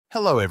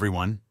Hello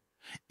everyone.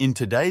 In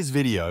today's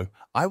video,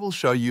 I will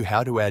show you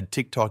how to add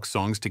TikTok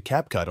songs to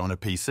CapCut on a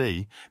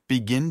PC.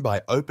 Begin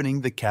by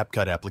opening the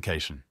CapCut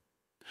application.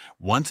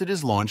 Once it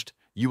is launched,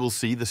 you will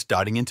see the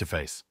starting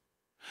interface.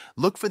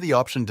 Look for the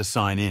option to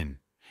sign in.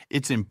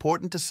 It's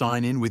important to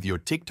sign in with your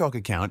TikTok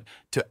account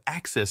to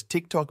access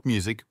TikTok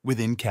music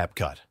within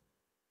CapCut.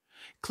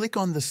 Click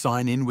on the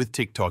Sign in with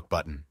TikTok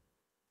button.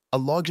 A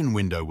login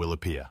window will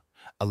appear,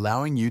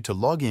 allowing you to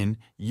log in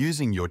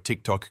using your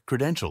TikTok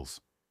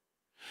credentials.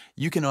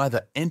 You can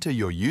either enter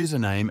your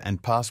username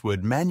and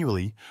password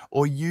manually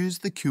or use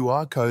the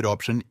QR code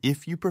option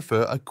if you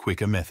prefer a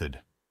quicker method.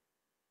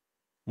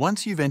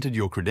 Once you've entered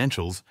your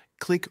credentials,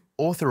 click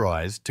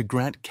Authorize to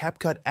grant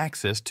CapCut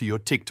access to your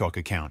TikTok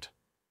account.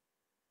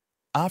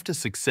 After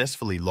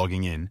successfully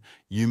logging in,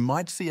 you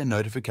might see a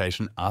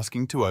notification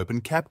asking to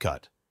open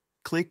CapCut.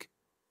 Click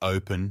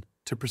Open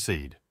to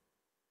proceed.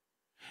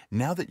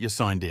 Now that you're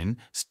signed in,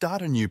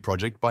 start a new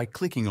project by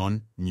clicking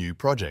on New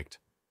Project.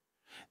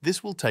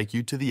 This will take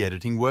you to the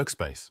editing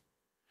workspace.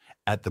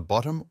 At the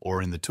bottom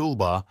or in the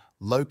toolbar,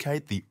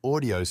 locate the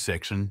Audio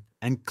section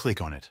and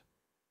click on it.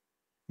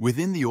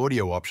 Within the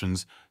audio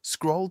options,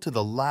 scroll to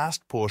the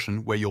last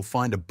portion where you'll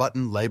find a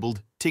button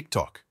labeled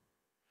TikTok.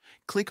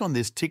 Click on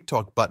this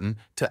TikTok button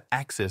to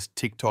access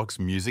TikTok's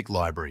music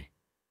library.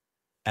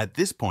 At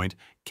this point,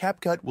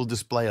 CapCut will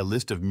display a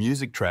list of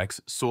music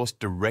tracks sourced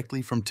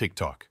directly from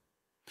TikTok.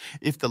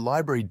 If the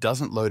library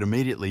doesn't load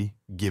immediately,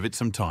 give it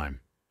some time.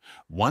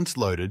 Once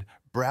loaded,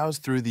 browse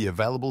through the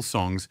available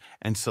songs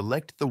and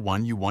select the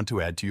one you want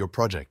to add to your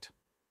project.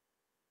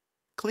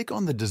 Click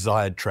on the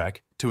desired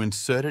track to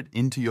insert it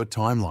into your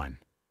timeline.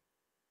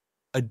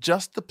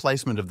 Adjust the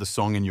placement of the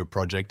song in your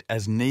project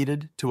as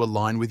needed to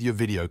align with your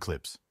video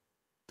clips.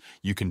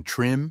 You can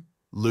trim,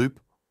 loop,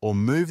 or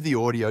move the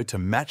audio to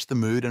match the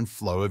mood and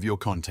flow of your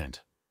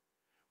content.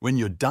 When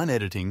you're done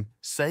editing,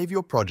 save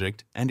your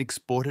project and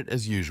export it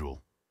as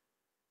usual.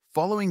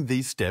 Following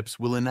these steps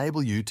will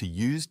enable you to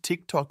use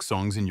TikTok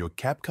songs in your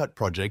CapCut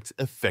projects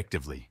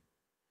effectively.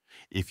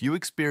 If you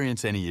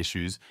experience any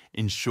issues,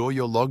 ensure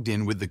you're logged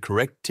in with the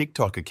correct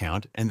TikTok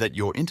account and that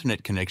your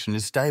internet connection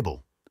is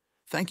stable.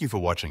 Thank you for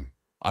watching.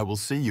 I will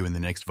see you in the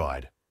next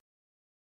VID.